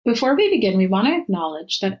Before we begin, we want to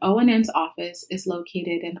acknowledge that ONN's office is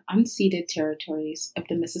located in unceded territories of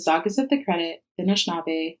the Mississaugas of the Credit, the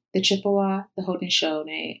Anishinaabe, the Chippewa, the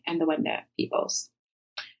Haudenosaunee, and the Wendat peoples.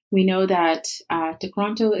 We know that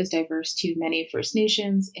Toronto is diverse to many First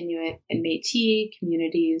Nations, Inuit, and Métis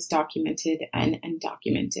communities, documented and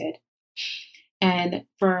undocumented. And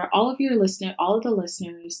for all of the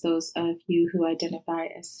listeners, those of you who identify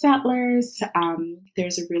as settlers,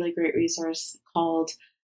 there's a really great resource called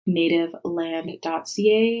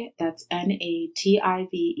nativeland.ca. That's NATIVE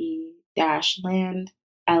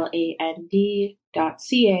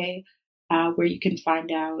 -land.ca, where you can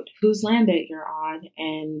find out whose land that you're on,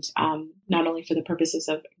 and not only for the purposes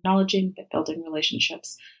of acknowledging, but building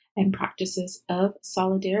relationships and practices of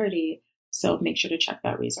solidarity. So make sure to check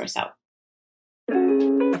that resource out.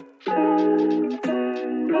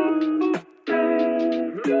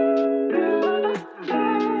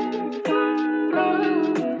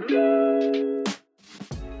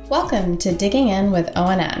 Welcome to Digging In with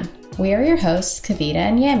ONN. We are your hosts, Kavita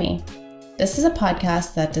and Yami. This is a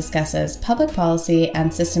podcast that discusses public policy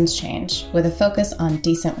and systems change with a focus on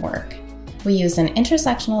decent work. We use an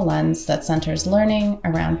intersectional lens that centers learning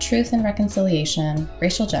around truth and reconciliation,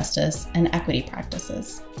 racial justice, and equity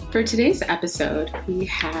practices. For today's episode, we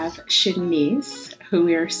have Shanice, who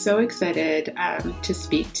we are so excited to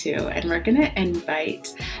speak to, and we're going to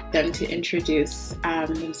invite them to introduce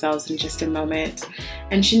themselves in just a moment.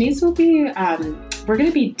 And Shanice will be, we're going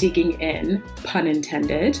to be digging in, pun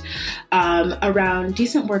intended, around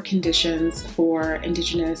decent work conditions for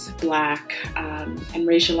Indigenous, Black, and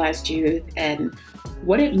racialized youth, and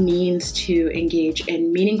what it means to engage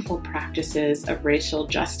in meaningful practices of racial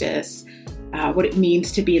justice, what it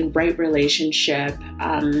means to be in right relationship,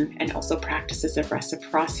 and also practices of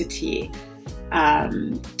reciprocity.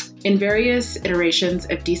 In various iterations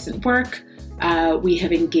of decent work, we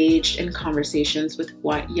have engaged in conversations with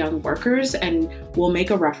young workers, and we'll make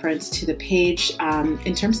a reference to the page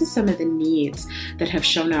in terms of some of the needs that have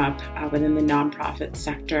shown up within the nonprofit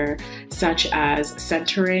sector, such as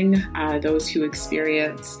centering those who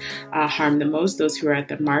experience harm the most, those who are at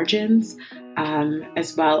the margins,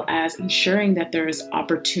 as well as ensuring that there is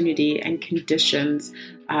opportunity and conditions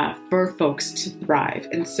for folks to thrive.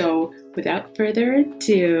 And so without further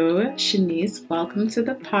ado, Shanice, welcome to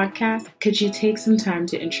the podcast. Could you take some time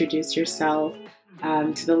to introduce yourself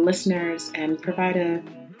to the listeners and provide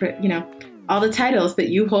all the titles that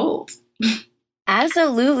you hold?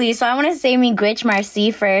 Absolutely. So I want to say miigwech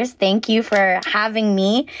marcy first. Thank you for having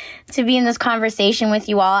me to be in this conversation with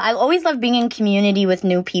you all. I always love being in community with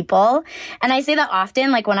new people. And I say that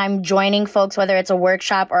often, like when I'm joining folks, whether it's a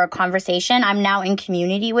workshop or a conversation, I'm now in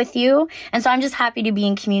community with you. And so I'm just happy to be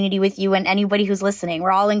in community with you and anybody who's listening.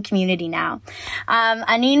 We're all in community now.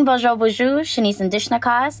 Anin bojo boju, Shanice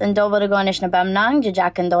Indishnakas, and Dobarago Anishnabemnang,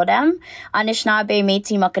 Jajakandodem, Anishinaabe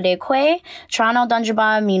Métis Makade Kwe, Toronto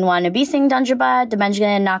Dunjaba, Minwa Nabising Dunjaba,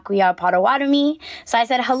 Dimension Nakuya Potawatomi. So I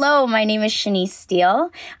said, hello, my name is Shanice Steele.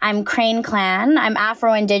 I'm Crane Clan. I'm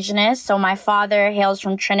Afro-Indigenous. So my father hails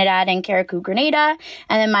from Trinidad and Carriacou, Grenada.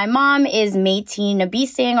 And then my mom is Métis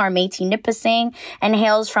Nabising or Métis Nipissing and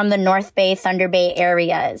hails from the North Bay, Thunder Bay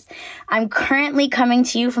areas. I'm currently coming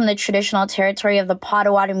to you from the traditional territory of the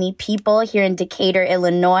Potawatomi people here in Decatur,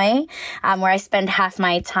 Illinois, where I spend half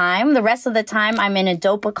my time. The rest of the time, I'm in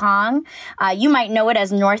Adopakong. You might know it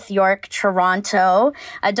as North York, Toronto.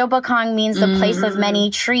 Adopakong means the place of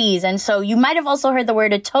many trees. And so you might have also heard the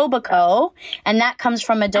word Etobicoke, and that comes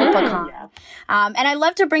from Adopakong. And I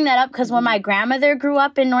love to bring that up because when my grandmother grew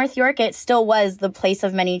up in North York, it still was the place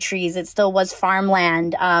of many trees. It still was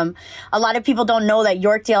farmland. A lot of people don't know that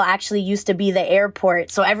Yorkdale actually used to be the airport.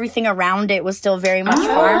 So everything around it was still very much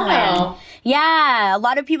farmland. Yeah, a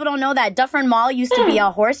lot of people don't know that. Dufferin Mall used to be a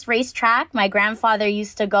horse race track. My grandfather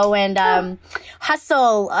used to go and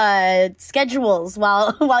hustle schedules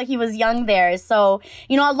while he was young there. So,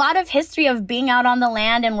 a lot of history of being out on the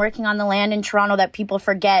land and working on the land in Toronto that people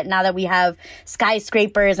forget now that we have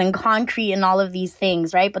skyscrapers and concrete and all of these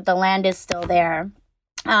things, right? But the land is still there.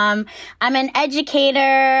 I'm an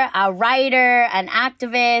educator, a writer, an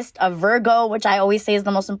activist, a Virgo, which I always say is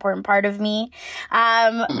the most important part of me.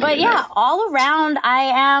 But yeah, all around, I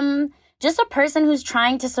am just a person who's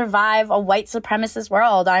trying to survive a white supremacist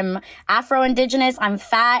world. I'm Afro-Indigenous, I'm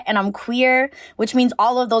fat, and I'm queer, which means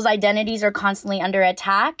all of those identities are constantly under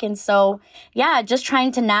attack. And so, yeah, just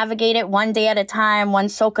trying to navigate it one day at a time, one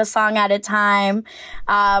soca song at a time,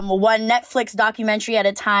 one Netflix documentary at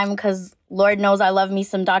a time, because Lord knows I love me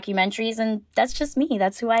some documentaries, and that's just me.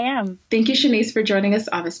 That's who I am. Thank you, Shanice, for joining us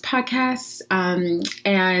on this podcast.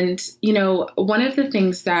 And, you know, one of the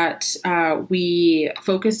things that we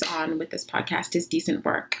focus on with this podcast is decent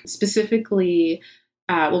work. Specifically,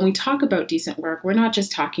 when we talk about decent work, we're not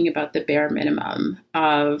just talking about the bare minimum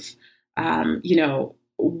of, you know,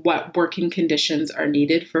 what working conditions are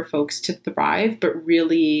needed for folks to thrive, but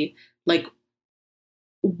really, like,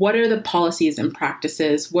 what are the policies and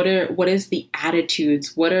practices? What is the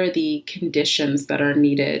attitudes? What are the conditions that are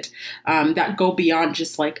needed that go beyond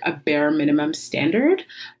just like a bare minimum standard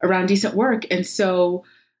around decent work? And so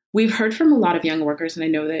we've heard from a lot of young workers, and I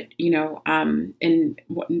know that, you know, in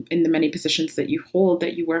the many positions that you hold,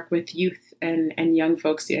 that you work with youth and young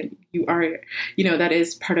folks, and you are, you know, that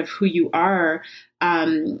is part of who you are.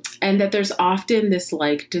 And that there's often this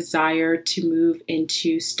like desire to move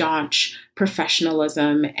into staunch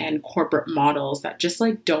professionalism and corporate models that just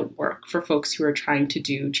like don't work for folks who are trying to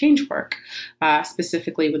do change work,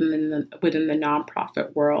 specifically within the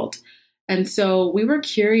nonprofit world. And so we were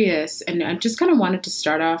curious, and I just kind of wanted to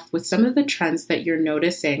start off with some of the trends that you're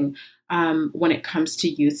noticing when it comes to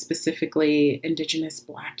youth, specifically Indigenous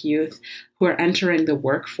Black youth who are entering the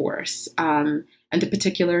workforce, and the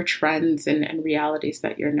particular trends and realities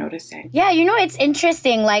that you're noticing. Yeah, you know, it's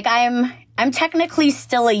interesting. Like I'm technically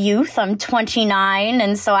still a youth. I'm 29,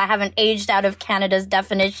 and so I haven't aged out of Canada's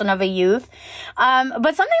definition of a youth.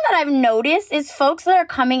 But something that I've noticed is folks that are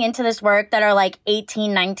coming into this work that are like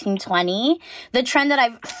 18, 19, 20. The trend that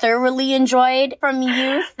I've thoroughly enjoyed from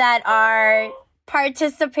youth that are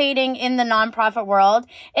participating in the nonprofit world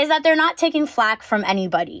is that they're not taking flack from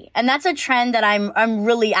anybody. And that's a trend that I'm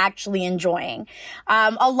really actually enjoying.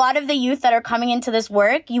 A lot of the youth that are coming into this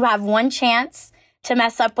work, you have one chance to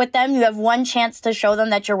mess up with them. You have one chance to show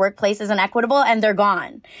them that your workplace isn't equitable, and they're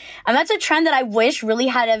gone. And that's a trend that I wish really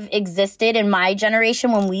had have existed in my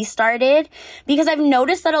generation when we started, because I've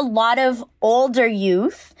noticed that a lot of older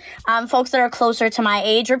youth, folks that are closer to my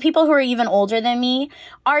age or people who are even older than me,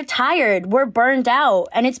 are tired. We're burned out.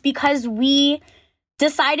 And it's because we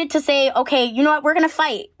decided to say, okay, you know what? We're going to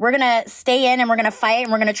fight. We're going to stay in and we're going to fight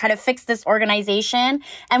and we're going to try to fix this organization.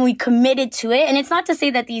 And we committed to it. And it's not to say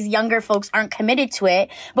that these younger folks aren't committed to it,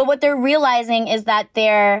 but what they're realizing is that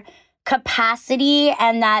their capacity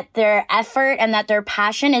and that their effort and that their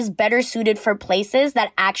passion is better suited for places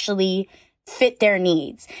that actually fit their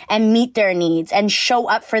needs and meet their needs and show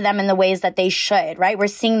up for them in the ways that they should, right? We're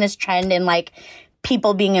seeing this trend in like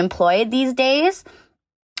people being employed these days.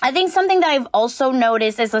 I think something that I've also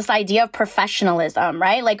noticed is this idea of professionalism,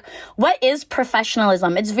 right? Like, what is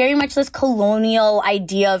professionalism? It's very much this colonial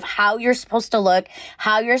idea of how you're supposed to look,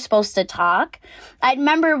 how you're supposed to talk. I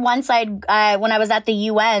remember once when I was at the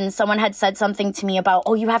UN, someone had said something to me about,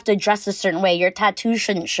 oh, you have to dress a certain way. Your tattoo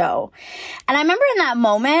shouldn't show. And I remember in that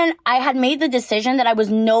moment, I had made the decision that I was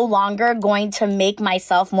no longer going to make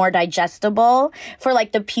myself more digestible for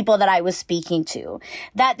like the people that I was speaking to.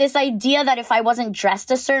 That this idea that if I wasn't dressed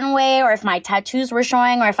a certain way, or if my tattoos were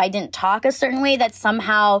showing, or if I didn't talk a certain way, that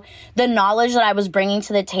somehow the knowledge that I was bringing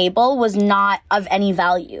to the table was not of any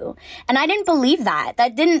value. And I didn't believe that.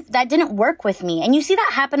 That didn't work with me. And you see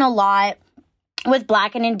that happen a lot with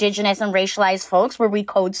Black and Indigenous and racialized folks, where we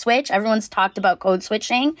code switch. Everyone's talked about code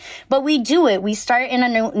switching, but we do it. We start in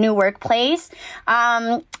a new workplace,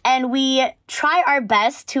 and we try our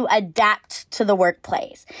best to adapt to the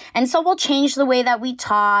workplace. And so we'll change the way that we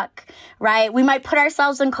talk, right? We might put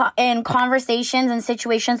ourselves in conversations and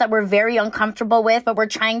situations that we're very uncomfortable with, but we're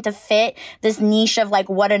trying to fit this niche of like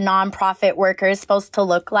what a nonprofit worker is supposed to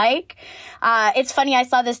look like. It's funny. I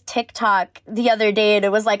saw this TikTok the other day, and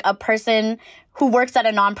it was like a person who works at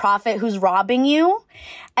a nonprofit who's robbing you.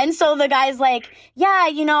 And so the guy's like, yeah,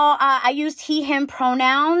 you know, I used he, him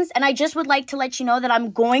pronouns, and I just would like to let you know that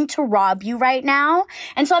I'm going to rob you right now.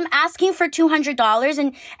 And so I'm asking for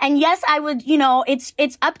 $200. And yes, I would, you know, it's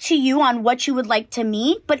up to you on what you would like to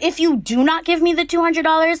meet. But if you do not give me the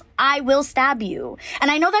 $200, I will stab you. And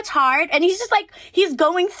I know that's hard. And he's just like, he's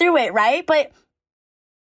going through it, right? But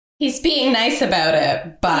he's being nice about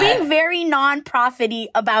it, but being very non-profity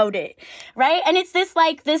about it, right? And it's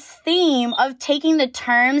this theme of taking the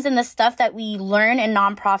terms and the stuff that we learn in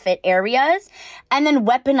nonprofit areas and then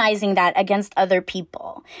weaponizing that against other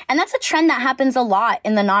people. And that's a trend that happens a lot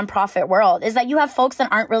in the nonprofit world, is that you have folks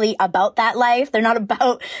that aren't really about that life. They're not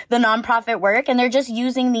about the nonprofit work, and they're just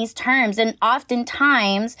using these terms. And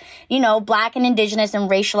oftentimes, you know, Black and Indigenous and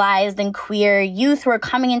racialized and queer youth who are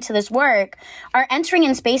coming into this work are entering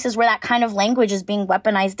in spaces spaces where that kind of language is being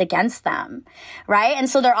weaponized against them, right? And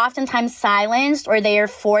so they're oftentimes silenced, or they are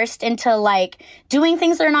forced into like doing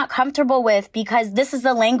things they're not comfortable with because this is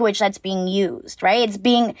the language that's being used, right?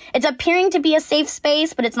 It's appearing to be a safe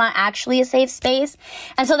space, but it's not actually a safe space.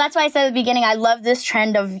 And so that's why I said at the beginning, I love this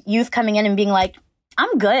trend of youth coming in and being like,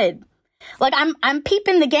 I'm good. Like, I'm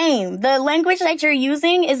peeping the game. The language that you're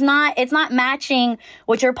using it's not matching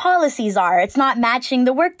what your policies are. It's not matching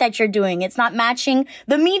the work that you're doing. It's not matching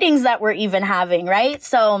the meetings that we're even having, right?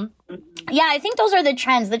 So, yeah, I think those are the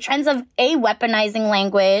trends of weaponizing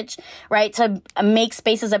language, right? To make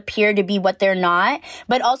spaces appear to be what they're not,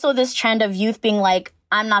 but also this trend of youth being like,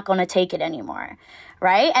 I'm not going to take it anymore.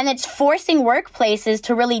 Right? And it's forcing workplaces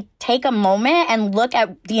to really take a moment and look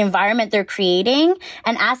at the environment they're creating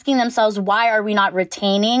and asking themselves, why are we not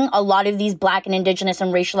retaining a lot of these Black and Indigenous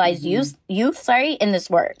and racialized youth in this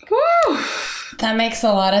work? Woo. That makes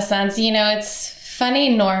a lot of sense. You know, it's funny.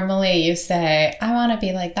 Normally you say, I want to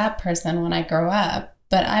be like that person when I grow up,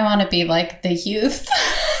 but I want to be like the youth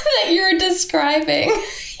that you're describing,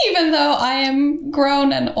 even though I am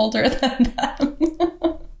grown and older than them.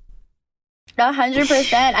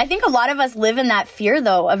 100%. I think a lot of us live in that fear,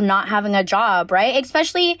 though, of not having a job, right?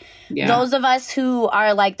 Especially those of us who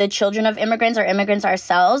are like the children of immigrants or immigrants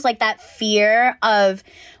ourselves, like that fear of,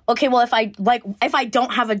 okay, well, if I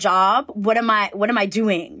don't have a job, what am I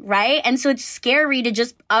doing? Right? And so it's scary to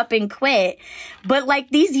just up and quit. But like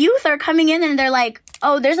these youth are coming in and they're like,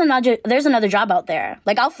 oh, there's another job out there.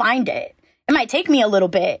 Like, I'll find it. It might take me a little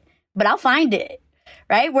bit, but I'll find it.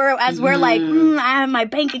 Right? We're like, I have my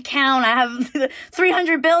bank account. I have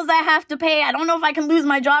 300 bills I have to pay. I don't know if I can lose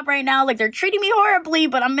my job right now. Like, they're treating me horribly,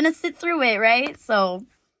 but I'm going to sit through it. Right? So,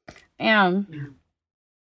 yeah.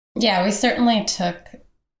 Yeah, we certainly took,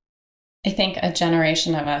 I think a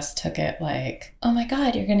generation of us took it like, oh my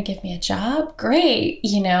God, you're going to give me a job? Great.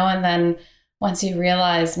 You know, and then once you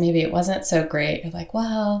realize maybe it wasn't so great, you're like,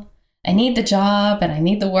 well, I need the job and I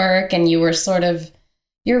need the work. And you were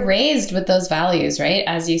you're raised with those values, right?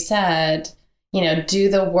 As you said, you know, do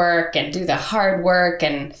the work and do the hard work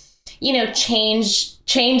and, you know, change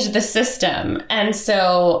the system. And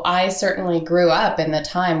so I certainly grew up in the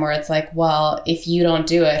time where it's like, well, if you don't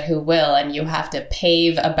do it, who will? And you have to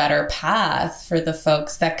pave a better path for the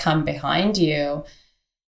folks that come behind you.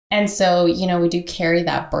 And so, you know, we do carry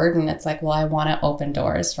that burden. It's like, well, I want to open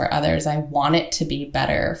doors for others. I want it to be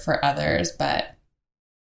better for others. But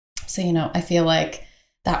so, you know, I feel like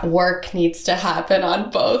that work needs to happen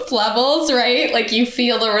on both levels, right? Like you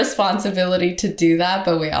feel the responsibility to do that,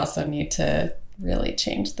 but we also need to really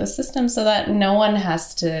change the system so that no one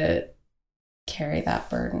has to carry that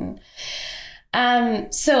burden.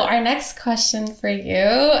 So our next question for you.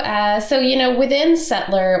 So, you know, within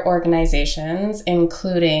settler organizations,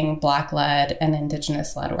 including Black-led and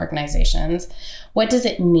Indigenous-led organizations, what does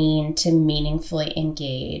it mean to meaningfully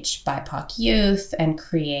engage BIPOC youth and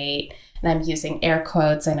create, and I'm using air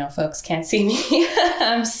quotes, I know folks can't see me,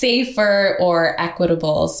 safer or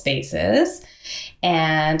equitable spaces?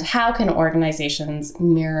 And how can organizations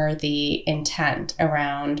mirror the intent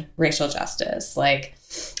around racial justice? Like,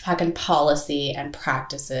 how can policy and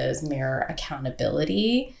practices mirror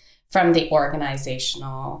accountability from the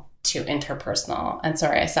organizational to interpersonal? And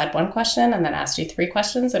sorry, I said one question and then asked you 3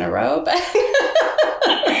 questions in a row, but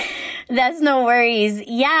that's no worries.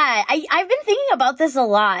 Yeah, I've been thinking about this a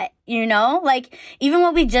lot, you know, like even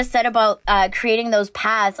what we just said about creating those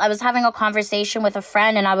paths. I was having a conversation with a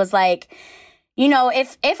friend and I was like, you know,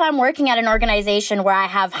 if I'm working at an organization where I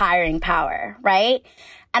have hiring power, right?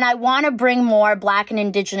 And I want to bring more Black and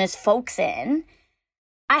Indigenous folks in,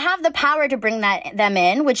 I have the power to bring them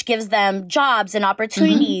in, which gives them jobs and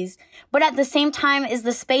opportunities. Mm-hmm. But at the same time, is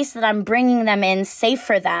the space that I'm bringing them in safe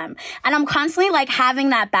for them? And I'm constantly like having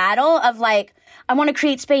that battle of like, I want to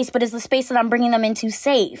create space, but is the space that I'm bringing them into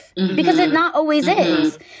safe? Mm-hmm. Because it not always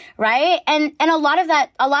is, right? And a lot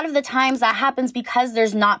of the times that happens because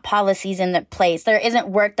there's not policies in the place. There isn't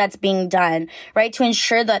work that's being done, right? To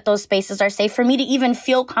ensure that those spaces are safe for me to even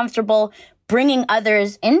feel comfortable bringing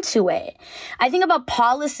others into it. I think about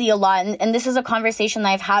policy a lot, and this is a conversation that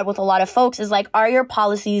I've had with a lot of folks, is like, are your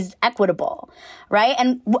policies equitable, right?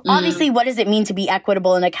 And obviously, what does it mean to be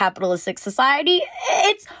equitable in a capitalistic society?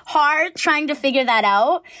 It's hard trying to figure that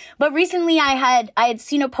out. But recently I had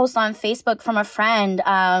seen a post on Facebook from a friend,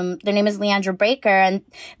 their name is Leandra Baker, and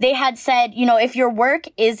they had said, you know, if your work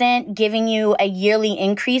isn't giving you a yearly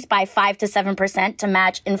increase by 5 to 7% to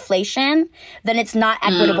match inflation, then it's not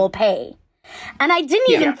equitable pay. And I didn't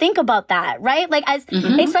even think about that, right? Like,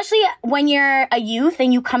 especially when you're a youth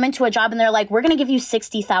and you come into a job and they're like, we're going to give you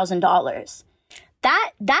 $60,000.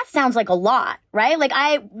 that sounds like a lot, right? Like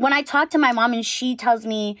when I talk to my mom and she tells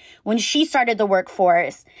me when she started the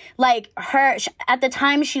workforce, like at the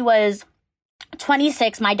time she was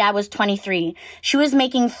 26, my dad was 23. She was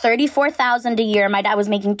making $34,000 a year. My dad was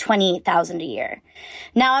making $28,000 a year.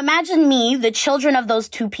 Now imagine me, the children of those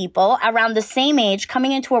two people around the same age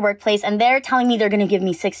coming into a workplace and they're telling me they're going to give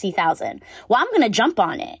me $60,000. Well, I'm going to jump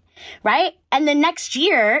on it. Right? And the next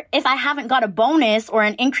year, if I haven't got a bonus or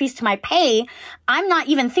an increase to my pay, I'm not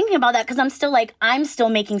even thinking about that because I'm still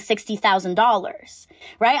making $60,000,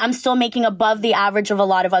 right? I'm still making above the average of a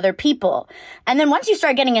lot of other people. And then once you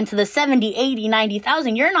start getting into the 70, 80,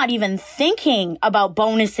 90,000, you're not even thinking about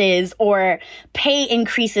bonuses or pay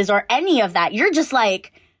increases or any of that. You're just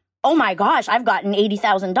like, oh my gosh, I've gotten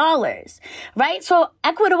 $80,000, right? So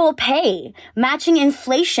equitable pay, matching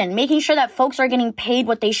inflation, making sure that folks are getting paid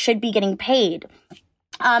what they should be getting paid.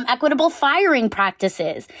 Equitable firing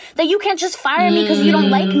practices, that you can't just fire me because you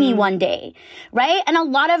don't like me one day, right? And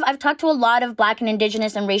I've talked to a lot of Black and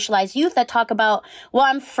Indigenous and racialized youth that talk about, well,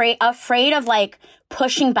 I'm afraid of like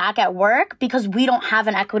pushing back at work because we don't have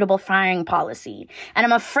an equitable firing policy. And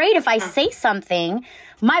I'm afraid if I say something,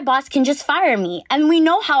 my boss can just fire me. And we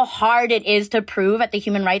know how hard it is to prove at the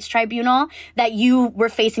Human Rights Tribunal that you were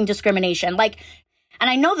facing discrimination. And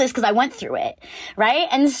I know this because I went through it, right?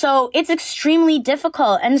 And so it's extremely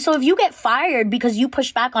difficult. And so if you get fired because you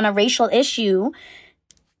push back on a racial issue,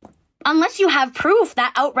 unless you have proof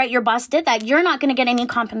that outright your boss did that, you're not going to get any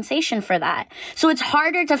compensation for that. So it's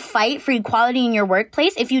harder to fight for equality in your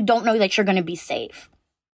workplace if you don't know that you're going to be safe,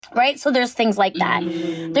 right? So there's things like that.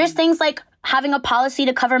 There's things like having a policy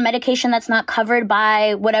to cover medication that's not covered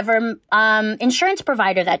by whatever insurance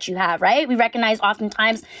provider that you have, right? We recognize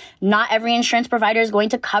oftentimes not every insurance provider is going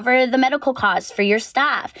to cover the medical costs for your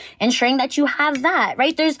staff, ensuring that you have that,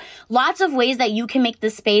 right? There's lots of ways that you can make the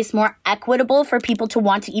space more equitable for people to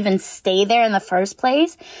want to even stay there in the first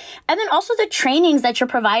place. And then also the trainings that you're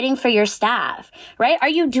providing for your staff, right? Are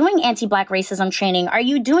you doing anti-Black racism training? Are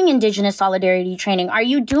you doing Indigenous solidarity training? Are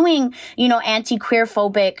you doing, anti-queer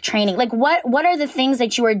phobic training? Like what are the things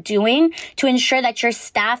that you are doing to ensure that your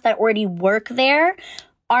staff that already work there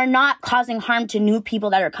are not causing harm to new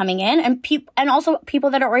people that are coming in and also people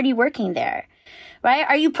that are already working there, right?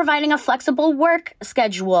 Are you providing a flexible work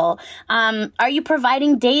schedule? Are you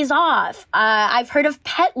providing days off? I've heard of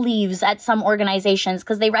pet leaves at some organizations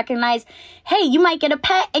because they recognize, hey, you might get a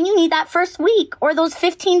pet and you need that first week or those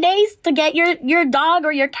 15 days to get your dog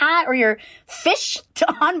or your cat or your fish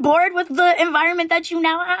on board with the environment that you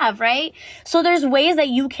now have, right? So there's ways that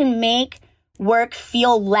you can make work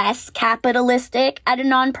feel less capitalistic at a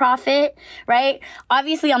nonprofit, right?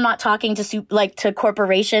 Obviously, I'm not talking to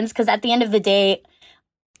corporations because at the end of the day,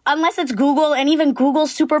 unless it's Google, and even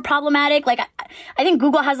Google's super problematic. Like, I think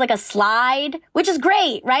Google has like a slide, which is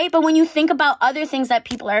great, right? But when you think about other things that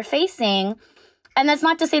people are facing, and that's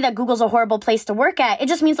not to say that Google's a horrible place to work at. It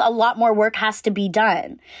just means a lot more work has to be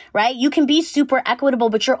done, right? You can be super equitable,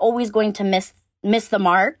 but you're always going to miss the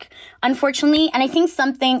mark, unfortunately. And I think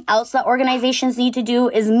something else that organizations need to do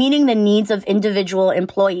is meeting the needs of individual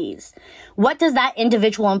employees. What does that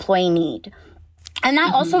individual employee need? And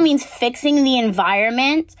that also means fixing the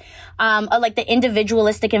environment, like the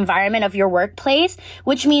individualistic environment of your workplace,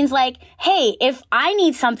 which means like, hey, if I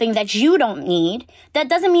need something that you don't need, that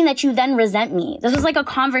doesn't mean that you then resent me. This was like a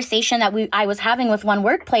conversation that I was having with one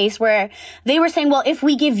workplace where they were saying, well, if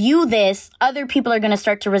we give you this, other people are going to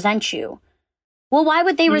start to resent you. Well, why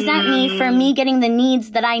would they resent me for me getting the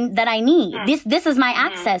needs that I need? This is my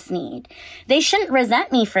access need. They shouldn't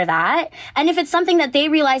resent me for that. And if it's something that they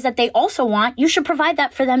realize that they also want, you should provide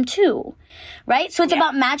that for them too. Right? So it's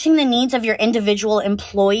about matching the needs of your individual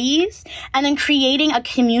employees and then creating a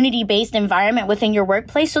community-based environment within your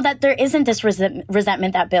workplace so that there isn't this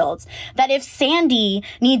resentment that builds. That if Sandy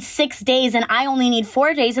needs 6 days and I only need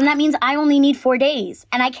 4 days, then that means I only need 4 days.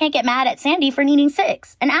 And I can't get mad at Sandy for needing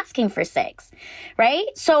 6 and asking for 6. Right?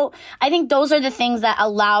 So I think those are the things that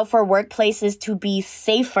allow for workplaces to be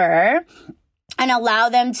safer and allow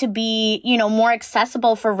them to be, more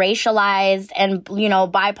accessible for racialized and,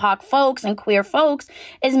 BIPOC folks and queer folks,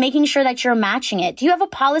 is making sure that you're matching it. Do you have a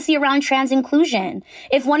policy around trans inclusion?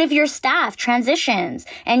 If one of your staff transitions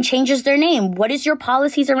and changes their name, what is your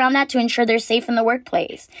policies around that to ensure they're safe in the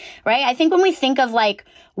workplace? Right? I think when we think of like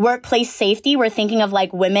workplace safety, we're thinking of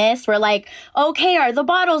like WHMIS. We're like, okay, are the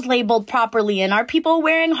bottles labeled properly? And are people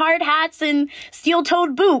wearing hard hats and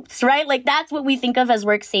steel-toed boots, right? Like that's what we think of as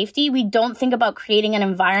work safety. We don't think about creating an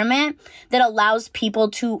environment that allows people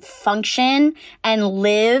to function and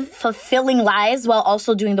live fulfilling lives while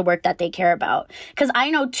also doing the work that they care about. Because I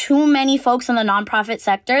know too many folks in the nonprofit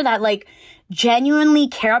sector that like genuinely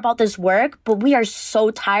care about this work, but we are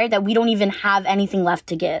so tired that we don't even have anything left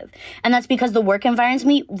to give. And that's because the work environments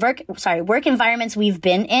we've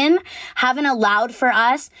been in haven't allowed for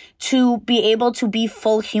us to be able to be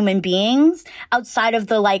full human beings outside of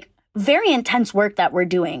the like very intense work that we're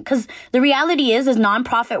doing. Because the reality is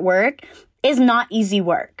nonprofit work is not easy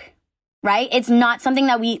work. Right? It's not something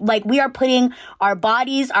that we are putting our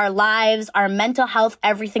bodies, our lives, our mental health,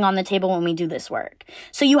 everything on the table when we do this work.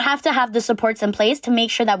 So you have to have the supports in place to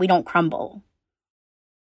make sure that we don't crumble.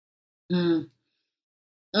 So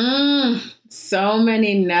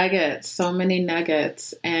many nuggets,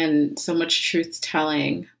 and so much truth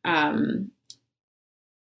telling,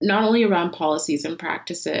 not only around policies and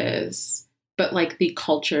practices, but like the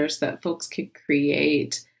cultures that folks could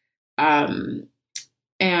create.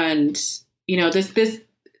 And, you know, the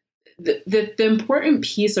important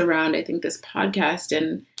piece around, I think, this podcast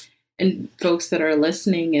and folks that are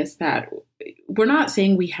listening is that we're not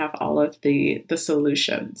saying we have all of the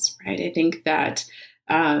solutions, right? I think that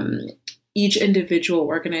each individual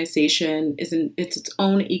organization is its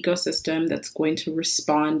own ecosystem that's going to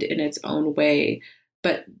respond in its own way.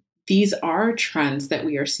 But these are trends that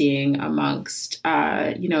we are seeing amongst,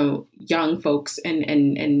 young folks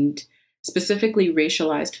and specifically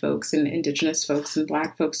racialized folks and Indigenous folks and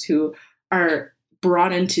Black folks who are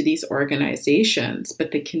brought into these organizations,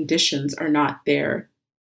 but the conditions are not there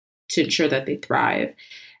to ensure that they thrive.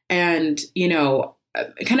 And, you know,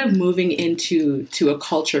 kind of moving into a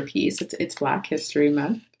culture piece, it's Black History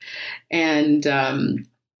Month. And,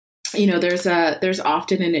 there's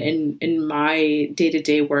often in my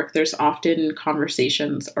day-to-day work, there's often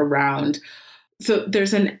conversations around, so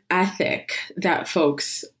there's an ethic that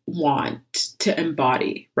folks want to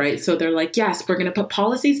embody, right? So they're like, yes, we're going to put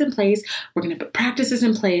policies in place. We're going to put practices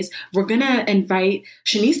in place. We're going to invite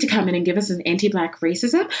Shanice to come in and give us an anti-Black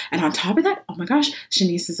racism. And on top of that, oh my gosh,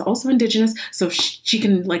 Shanice is also Indigenous. So she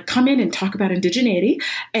can like come in and talk about indigeneity.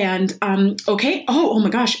 And, okay. Oh my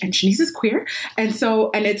gosh. And Shanice is queer. And so,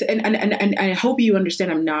 and I hope you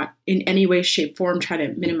understand, I'm not in any way, shape, form trying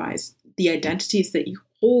to minimize the identities that you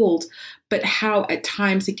hold, but how at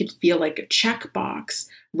times it can feel like a checkbox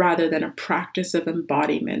rather than a practice of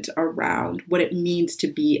embodiment around what it means to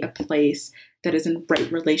be a place that is in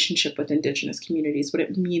right relationship with Indigenous communities, what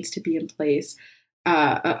it means to be in place,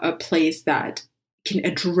 a place that can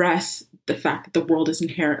address the fact that the world is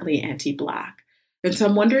inherently anti-Black. And so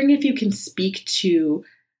I'm wondering if you can speak to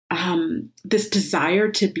this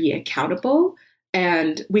desire to be accountable.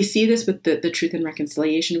 And we see this with the Truth and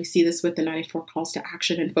Reconciliation. We see this with the 94 calls to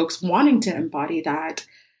action and folks wanting to embody that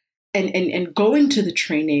and going to the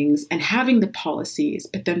trainings and having the policies.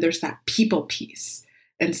 But then there's that people piece.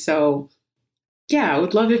 And so, yeah, I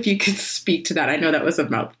would love if you could speak to that. I know that was a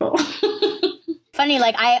mouthful. Funny,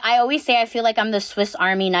 like I always say I feel like I'm the Swiss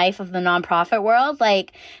Army knife of the nonprofit world.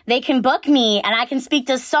 Like they can book me and I can speak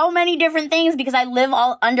to so many different things because I live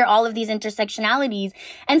under all of these intersectionalities.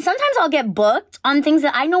 And sometimes I'll get booked on things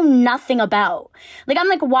that I know nothing about. Like I'm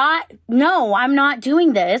like, why? No, I'm not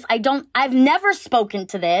doing this. I've never spoken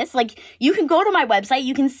to this. Like you can go to my website.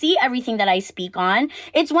 You can see everything that I speak on.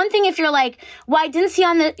 It's one thing if you're like, well, I didn't see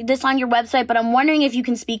this on your website, but I'm wondering if you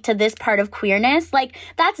can speak to this part of queerness. Like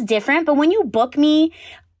that's different. But when you book me,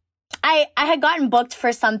 I had gotten booked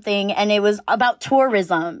for something and it was about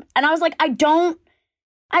tourism. And I was like, I don't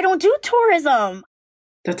do tourism.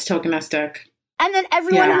 That's tokenistic. And then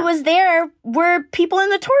everyone who was there were people in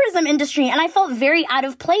the tourism industry. And I felt very out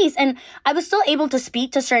of place. And I was still able to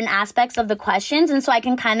speak to certain aspects of the questions. And so I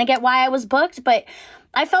can kind of get why I was booked. But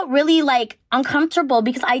I felt really like uncomfortable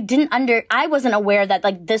because I wasn't aware that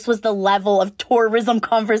like this was the level of tourism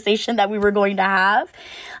conversation that we were going to have.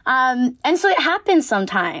 And so it happens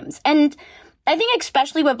sometimes. And I think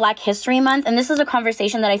especially with Black History Month, and this is a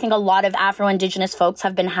conversation that I think a lot of Afro-Indigenous folks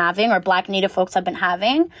have been having or Black Native folks have been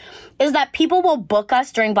having, is that people will book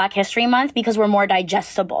us during Black History Month because we're more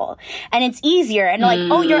digestible and it's easier. And like,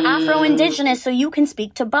 oh, you're Afro-Indigenous, so you can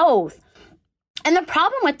speak to both. And the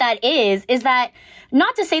problem with that is that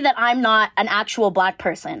not to say that I'm not an actual Black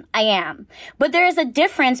person. I am. But there is a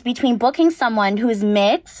difference between booking someone who is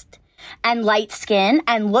mixed and light skin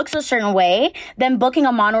and looks a certain way than booking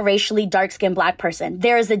a monoracially dark-skinned Black person.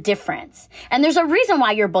 There is a difference. And there's a reason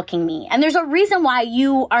why you're booking me. And there's a reason why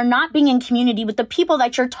you are not being in community with the people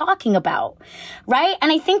that you're talking about. Right?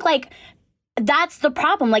 And I think like that's the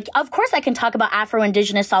problem. Like, of course I can talk about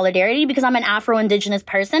Afro-Indigenous solidarity because I'm an Afro-Indigenous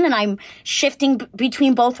person and I'm shifting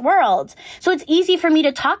between both worlds. So it's easy for me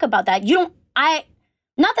to talk about that.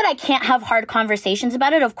 Not that I can't have hard conversations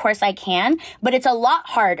about it. Of course I can, but it's a lot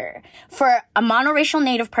harder for a monoracial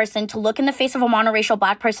Native person to look in the face of a monoracial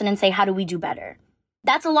Black person and say, how do we do better?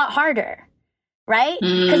 That's a lot harder. Right?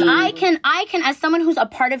 Because I can, as someone who's a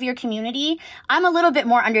part of your community, I'm a little bit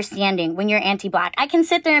more understanding when you're anti-Black. I can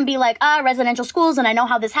sit there and be like, residential schools, and I know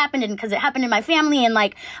how this happened, and because it happened in my family, and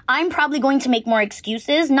like, I'm probably going to make more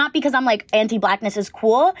excuses, not because I'm like, anti-Blackness is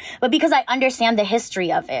cool, but because I understand the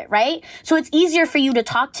history of it, right? So it's easier for you to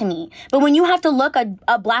talk to me. But when you have to look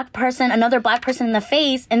a Black person, another Black person in the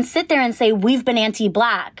face, and sit there and say, we've been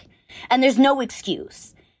anti-Black, and there's no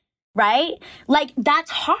excuse. Right? Like, that's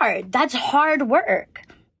hard. That's hard work.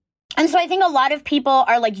 And so I think a lot of people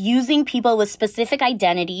are like using people with specific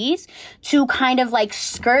identities to kind of like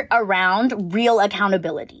skirt around real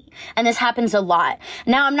accountability. And this happens a lot.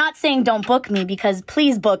 Now, I'm not saying don't book me, because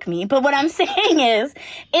please book me. But what I'm saying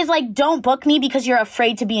is like, don't book me because you're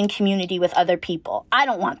afraid to be in community with other people. I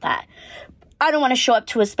don't want that. I don't want to show up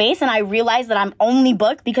to a space and I realize that I'm only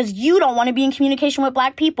booked because you don't want to be in communication with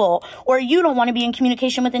Black people, or you don't want to be in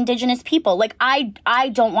communication with Indigenous people. Like, I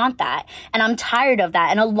don't want that. And I'm tired of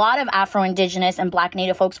that. And a lot of Afro-Indigenous and Black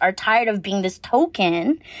Native folks are tired of being this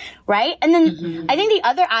token, right? And then I think the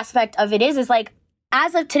other aspect of it is like,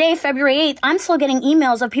 as of today, February 8th, I'm still getting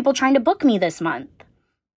emails of people trying to book me this month.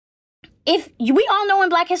 We all know when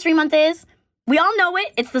Black History Month is. We all know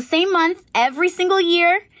it. It's the same month every single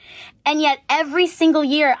year. And yet every single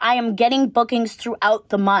year I am getting bookings throughout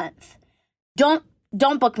the month. Don't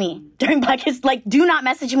book me during Black History. Like, do not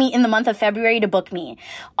message me in the month of February to book me.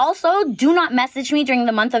 Also, do not message me during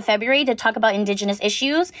the month of February to talk about Indigenous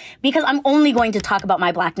issues, because I'm only going to talk about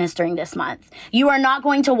my Blackness during this month. You are not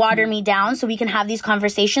going to water me down so we can have these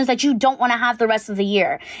conversations that you don't want to have the rest of the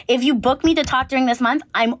year. If you book me to talk during this month,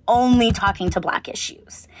 I'm only talking to Black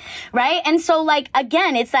issues. Right? And so, like,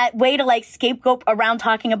 again, it's that way to like scapegoat around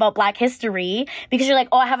talking about Black history, because you're like,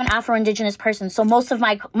 oh, I have an Afro-Indigenous person. So most of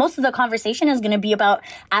the conversation is going to be about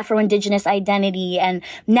Afro-Indigenous identity and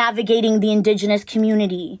navigating the Indigenous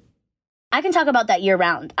community. I can talk about that year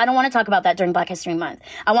round. I don't want to talk about that during Black History Month.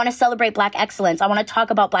 I want to celebrate Black excellence. I want to talk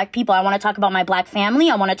about Black people. I want to talk about my Black family.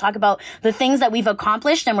 I want to talk about the things that we've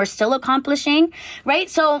accomplished and we're still accomplishing, right?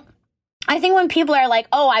 So I think when people are like,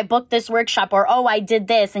 oh, I booked this workshop, or, oh, I did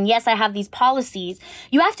this, and yes, I have these policies,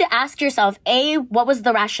 you have to ask yourself, A, what was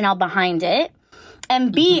the rationale behind it?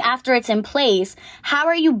 And B, after it's in place, how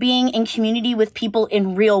are you being in community with people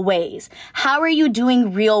in real ways? How are you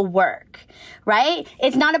doing real work? Right?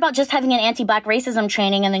 It's not about just having an anti-Black racism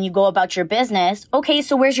training and then you go about your business. Okay,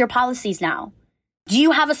 so where's your policies now? Do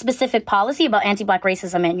you have a specific policy about anti-Black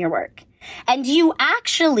racism in your work? And do you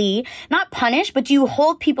actually not punish, but do you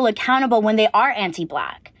hold people accountable when they are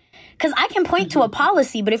anti-Black? Because I can point to a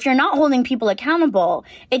policy, but if you're not holding people accountable,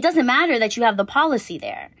 it doesn't matter that you have the policy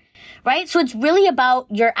there. Right? So it's really about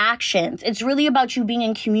your actions. It's really about you being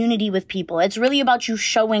in community with people. It's really about you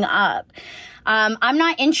showing up. I'm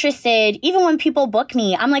not interested, even when people book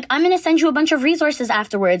me, I'm like, I'm going to send you a bunch of resources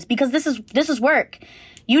afterwards, because this is work.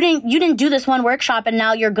 You didn't do this one workshop and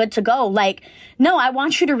now you're good to go. Like, no, I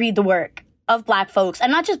want you to read the work of Black folks,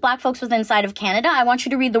 and not just Black folks within inside of Canada. I want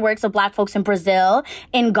you to read the works of Black folks in Brazil,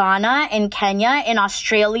 in Ghana, in Kenya, in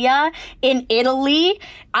Australia, in Italy.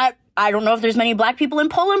 I don't know if there's many Black people in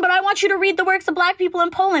Poland, but I want you to read the works of Black people in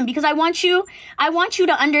Poland, because I want you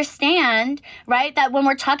to understand, right, that when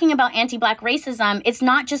we're talking about anti-Black racism, it's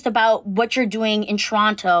not just about what you're doing in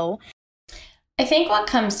Toronto. I think what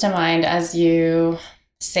comes to mind as you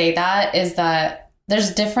say that is that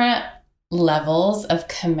there's different levels of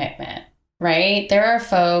commitment, right? There are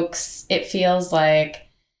folks, it feels like,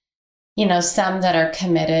 some that are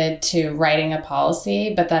committed to writing a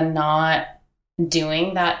policy, but then not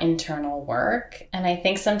doing that internal work. And I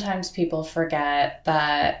think sometimes people forget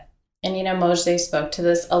that, and Mojde spoke to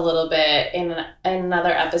this a little bit in another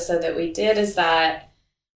episode that we did, is that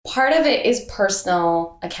part of it is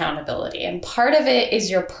personal accountability, and part of it is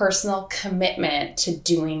your personal commitment to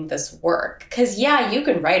doing this work. Because you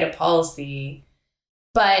can write a policy,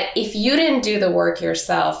 but if you didn't do the work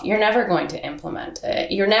yourself, you're never going to implement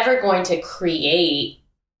it. You're never going to create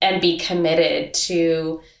and be committed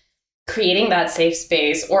to creating that safe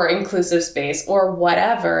space or inclusive space or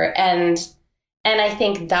whatever. And I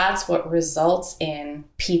think that's what results in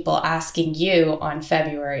people asking you on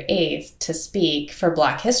February 8th to speak for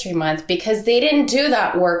Black History Month, because they didn't do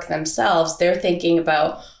that work themselves. They're thinking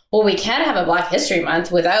about, well, we can't have a Black History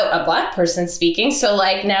Month without a Black person speaking. So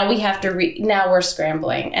like now we have to, now we're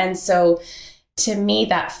scrambling. And so to me,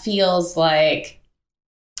 that feels like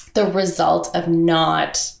the result of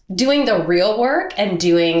not doing the real work and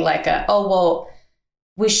doing like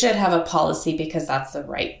we should have a policy because that's the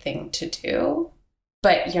right thing to do,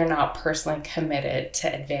 but you're not personally committed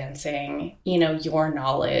to advancing, your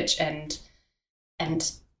knowledge and,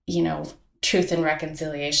 truth and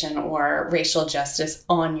reconciliation or racial justice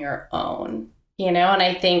on your own, and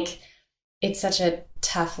I think it's such a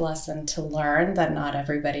tough lesson to learn that not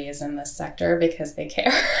everybody is in this sector because they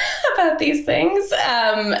care about these things.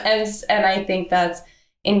 And I think that's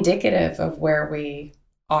indicative of where we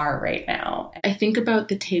are right now. I think about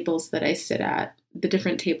the tables that I sit at, the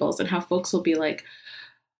different tables, and how folks will be like,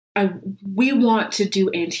 we want to do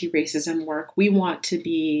anti-racism work. We want to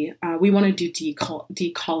do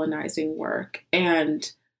decolonizing work.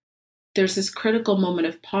 And there's this critical moment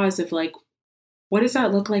of pause of like, what does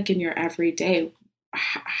that look like in your everyday?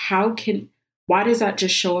 Why does that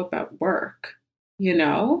just show up at work?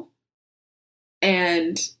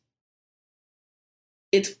 And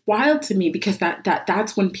it's wild to me because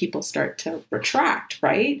that's when people start to retract,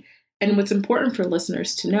 right? And what's important for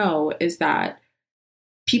listeners to know is that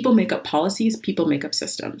people make up policies, people make up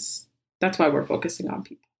systems. That's why we're focusing on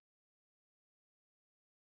people.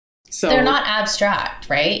 So they're not abstract,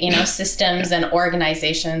 right? Systems and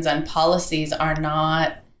organizations and policies are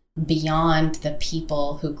not beyond the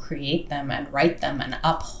people who create them and write them and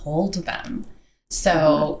uphold them.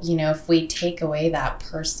 So, if we take away that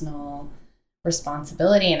personal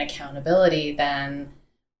responsibility and accountability, then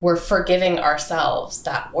we're forgiving ourselves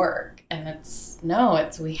that work. And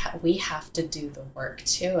we have to do the work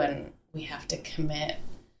too, and we have to commit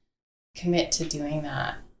to doing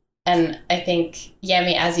that. And I think,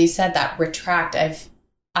 Yemi, as you said, that retract,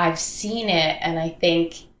 I've seen it, and I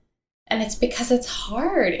think, and it's because it's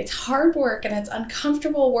hard. It's hard work and it's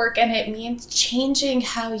uncomfortable work, and it means changing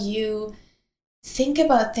how you think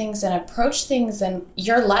about things and approach things, and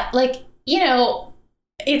your life,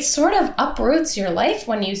 it sort of uproots your life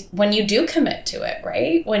when you do commit to it,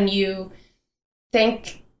 right? When you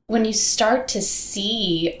start to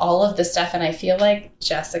see all of the stuff, and I feel like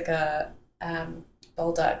Jessica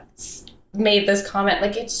Baldock made this comment,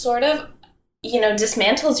 like it sort of,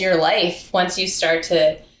 dismantles your life once you start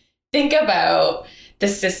to think about the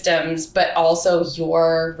systems, but also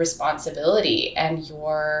your responsibility and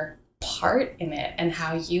your part in it, and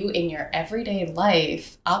how you in your everyday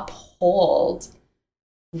life uphold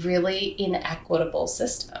really inequitable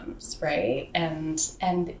systems, right? And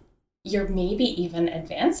you're maybe even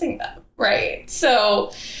advancing them, right?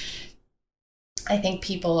 So I think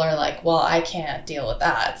people are like, well, I can't deal with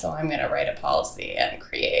that, so I'm going to write a policy and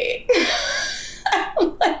create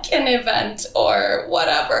like an event or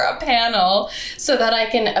whatever, a panel, so that I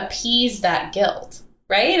can appease that guilt,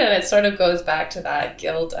 right? And it sort of goes back to that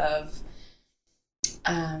guilt of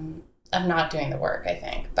not doing the work, I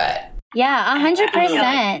think. But yeah,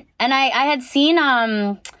 100%. And I had seen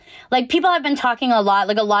like people have been talking a lot,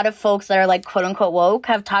 like a lot of folks that are like quote unquote woke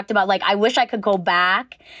have talked about like, I wish I could go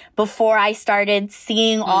back before I started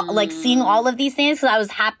seeing all of these things, because I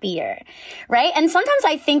was happier, right? And sometimes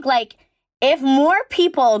I think like, if more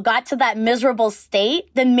people got to that miserable state,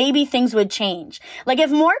 then maybe things would change. Like if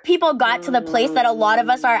more people got to the place that a lot of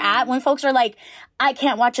us are at, when folks are like, I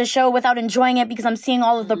can't watch a show without enjoying it because I'm seeing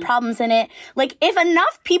all of the problems in it. Like if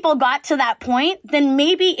enough people got to that point, then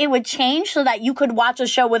maybe it would change so that you could watch a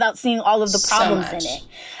show without seeing all of the problems in it.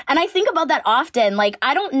 And I think about that often. Like,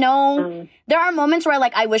 I don't know. There are moments where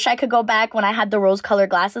like, I wish I could go back when I had the rose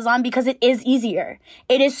colored glasses on, because it is easier.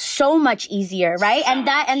 It is so much easier, right? And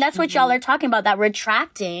that's what y'all are talking about, that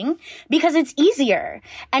retracting, because it's easier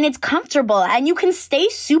and it's comfortable and you can stay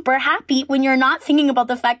super happy when you're not thinking about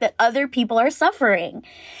the fact that other people are suffering,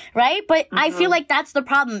 right? But I feel like that's the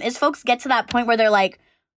problem, is folks get to that point where they're like,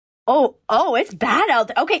 oh, it's bad out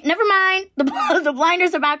there. Okay, never mind. The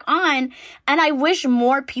blinders are back on. And I wish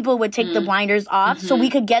more people would take the blinders off so we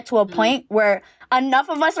could get to a point where enough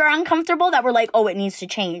of us are uncomfortable that we're like, oh, it needs to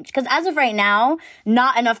change. Because as of right now,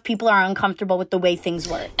 not enough people are uncomfortable with the way things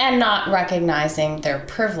work. And not recognizing their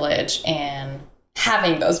privilege and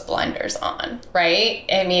having those blinders on, right?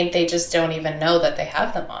 I mean, they just don't even know that they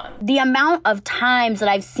have them on. The amount of times that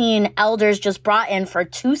I've seen elders just brought in for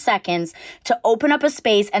 2 seconds to open up a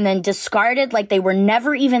space and then discarded like they were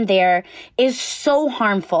never even there is so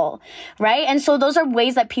harmful, right? And so those are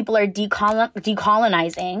ways that people are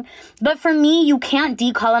decolonizing. But for me, you can't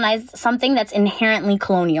decolonize something that's inherently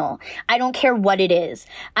colonial. I don't care what it is.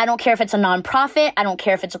 I don't care if it's a nonprofit. I don't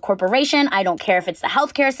care if it's a corporation. I don't care if it's the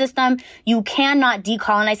healthcare system. You cannot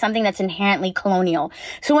decolonize something that's inherently colonial.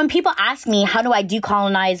 So when people ask me, how do I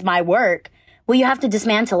decolonize my work? well, you have to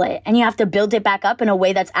dismantle it and you have to build it back up in a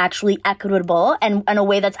way that's actually equitable and in a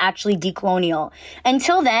way that's actually decolonial.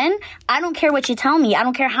 Until then, I don't care what you tell me. I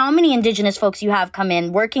don't care how many Indigenous folks you have come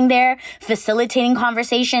in working there, facilitating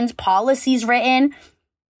conversations, policies written.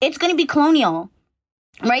 It's going to be colonial.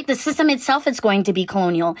 Right? The system itself is going to be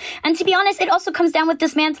colonial. And to be honest, it also comes down with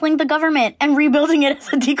dismantling the government and rebuilding it as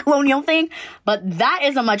a decolonial thing. But that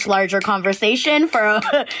is a much larger conversation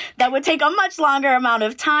that would take a much longer amount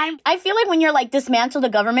of time. I feel like when you're like dismantle the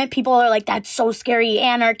government, people are like, that's so scary,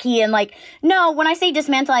 anarchy. And like, no, when I say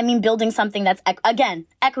dismantle, I mean building something that's, again,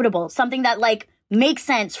 equitable, something that like makes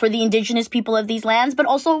sense for the Indigenous people of these lands, but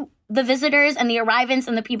also the visitors and the arrivants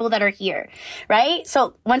and the people that are here, right?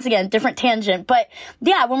 So once again, different tangent. But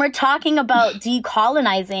yeah, when we're talking about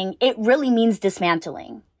decolonizing, it really means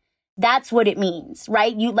dismantling. That's what it means,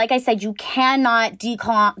 right? Like I said, you cannot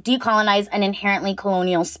decolonize an inherently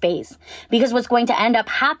colonial space, because what's going to end up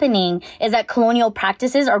happening is that colonial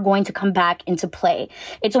practices are going to come back into play.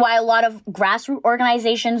 It's why a lot of grassroots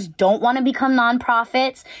organizations don't want to become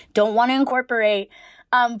nonprofits, don't want to incorporate,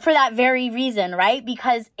 for that very reason, right?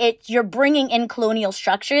 Because you're bringing in colonial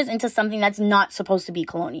structures into something that's not supposed to be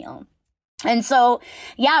colonial. And so,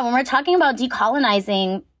 yeah, when we're talking about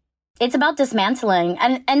decolonizing, it's about dismantling.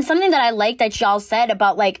 And something that I like that y'all said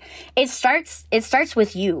about like, it starts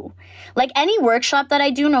with you. Like any workshop that I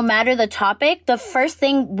do, no matter the topic, the first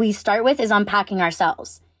thing we start with is unpacking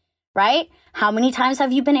ourselves, right? How many times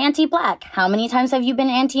have you been anti-Black? How many times have you been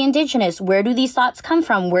anti-Indigenous? Where do these thoughts come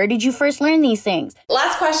from? Where did you first learn these things?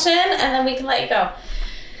 Last question, and then we can let you go.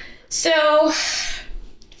 So,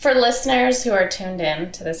 for listeners who are tuned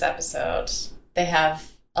in to this episode, they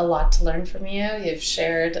have a lot to learn from you. You've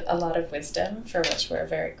shared a lot of wisdom, for which we're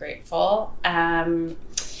very grateful.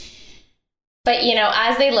 But, you know,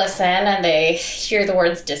 as they listen and they hear the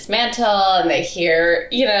words dismantle and they hear,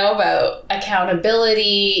 you know, about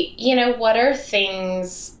accountability, you know, what are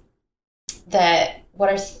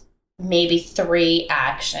maybe 3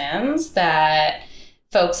 actions that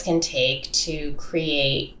folks can take to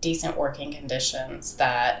create decent working conditions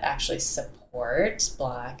that actually support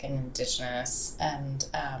Black and Indigenous and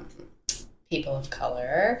people of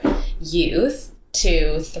color youth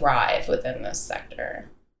to thrive within this sector?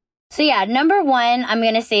 So yeah, number 1, I'm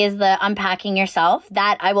going to say is the unpacking yourself.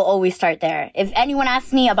 That I will always start there. If anyone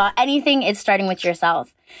asks me about anything, it's starting with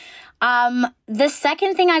yourself. The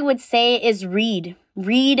second thing I would say is read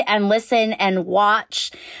and listen and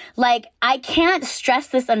watch. Like, I can't stress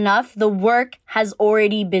this enough. The work has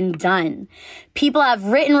already been done. People have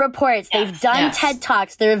written reports. They've done TED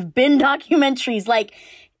Talks. There have been documentaries. Like,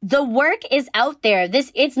 the work is out there.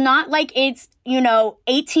 It's not like it's,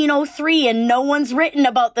 1803 and no one's written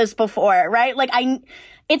about this before, right? Like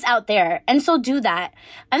it's out there. And so do that.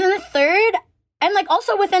 And then the third, and like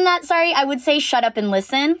also within that, I would say shut up and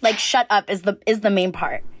listen. Like shut up is the main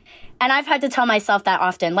part. And I've had to tell myself that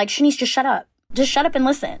often, like, Shanice, just shut up. Just shut up and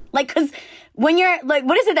listen. Like, cause when you're like,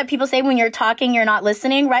 what is it that people say when you're talking, you're not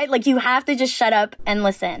listening, right? Like you have to just shut up and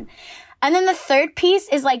listen. And then the third piece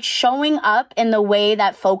is like showing up in the way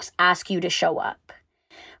that folks ask you to show up.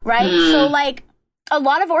 Right? So like a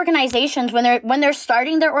lot of organizations, when they're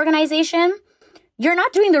starting their organization, you're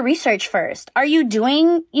not doing the research first. Are you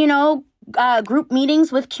doing, group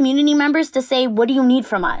meetings with community members to say, what do you need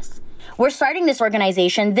from us? We're starting this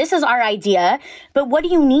organization. This is our idea, but what do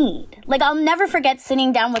you need? Like, I'll never forget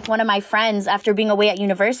sitting down with one of my friends after being away at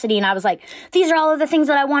university. And I was like, these are all of the things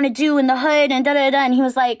that I want to do in the hood and da-da-da. And he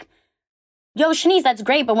was like, yo, Shanice, that's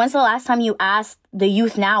great. But when's the last time you asked the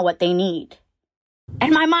youth now what they need?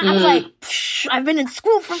 And my mom, I was like, I've been in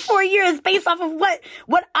school for 4 years based off of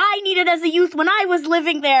what I needed as a youth when I was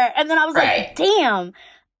living there. And then I was like, damn,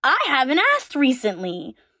 I haven't asked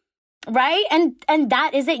recently. Right? And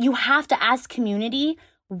that is it. You have to ask community,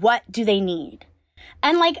 what do they need?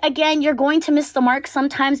 And like, again, you're going to miss the mark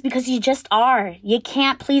sometimes because you just are. You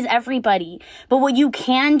can't please everybody. But what you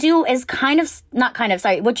can do is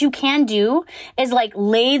what you can do is like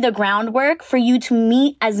lay the groundwork for you to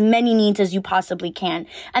meet as many needs as you possibly can.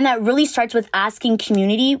 And that really starts with asking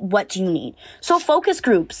community, what do you need? So focus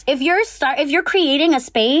groups. If you're creating a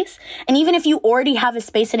space, and even if you already have a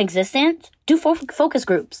space in existence, do focus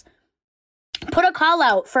groups. Put a call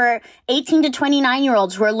out for 18 to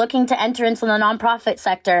 29-year-olds who are looking to enter into the nonprofit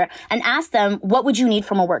sector and ask them, what would you need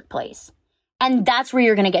from a workplace? And that's where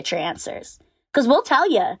you're going to get your answers. Because we'll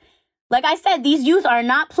tell you, like I said, these youth are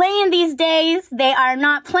not playing these days. They are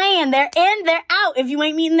not playing. They're in, they're out if you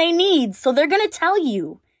ain't meeting their needs. So they're going to tell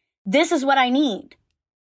you, this is what I need.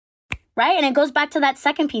 Right? And it goes back to that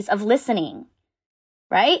second piece of listening.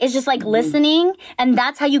 Right? It's just like listening. And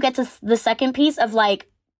that's how you get to the second piece of like,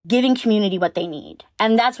 giving community what they need.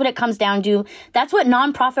 And that's what it comes down to. That's what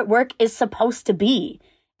nonprofit work is supposed to be.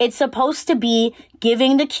 It's supposed to be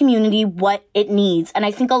giving the community what it needs. And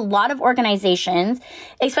I think a lot of organizations,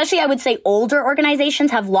 especially I would say older organizations,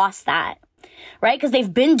 have lost that, right? Because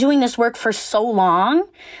they've been doing this work for so long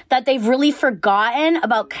that they've really forgotten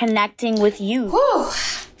about connecting with youth.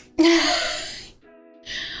 We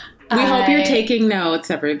hope you're taking notes,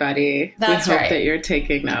 everybody. That's we hope right. that you're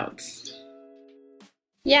taking notes.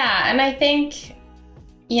 Yeah, and I think,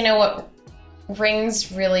 what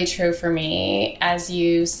rings really true for me as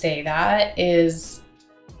you say that is,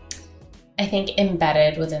 I think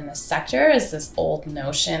embedded within the sector is this old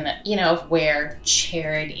notion, of where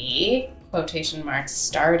charity, quotation marks,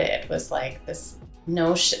 started, was like this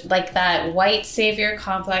notion, like that white savior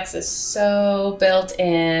complex is so built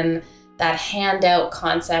in, that handout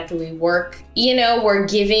concept. We work, we're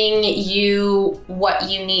giving you what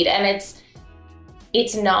you need. And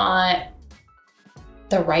it's not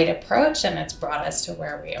the right approach, and it's brought us to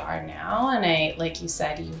where we are now. And like you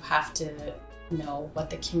said, you have to know what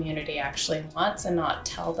the community actually wants and not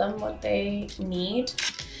tell them what they need,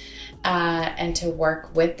 and to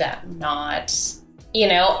work with them, not,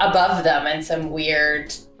 above them in some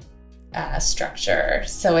weird structure.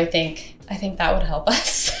 So I think that would help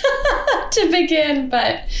us to begin.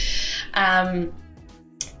 But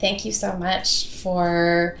thank you so much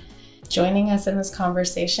for joining us in this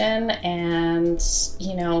conversation and,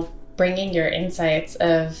 bringing your insights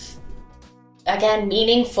of, again,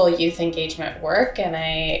 meaningful youth engagement work. And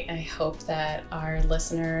I hope that our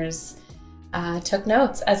listeners took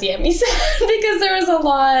notes, as Yemi said, because there was a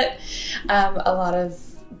lot of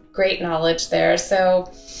great knowledge there.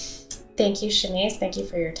 So thank you, Shanice. Thank you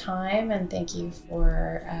for your time, and thank you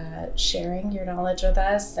for sharing your knowledge with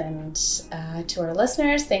us. And to our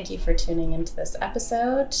listeners, thank you for tuning into this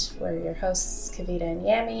episode. We're your hosts, Kavita and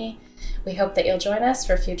Yami. We hope that you'll join us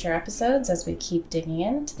for future episodes as we keep digging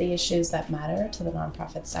into the issues that matter to the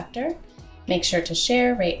nonprofit sector. Make sure to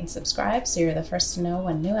share, rate, and subscribe so you're the first to know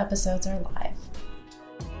when new episodes are live.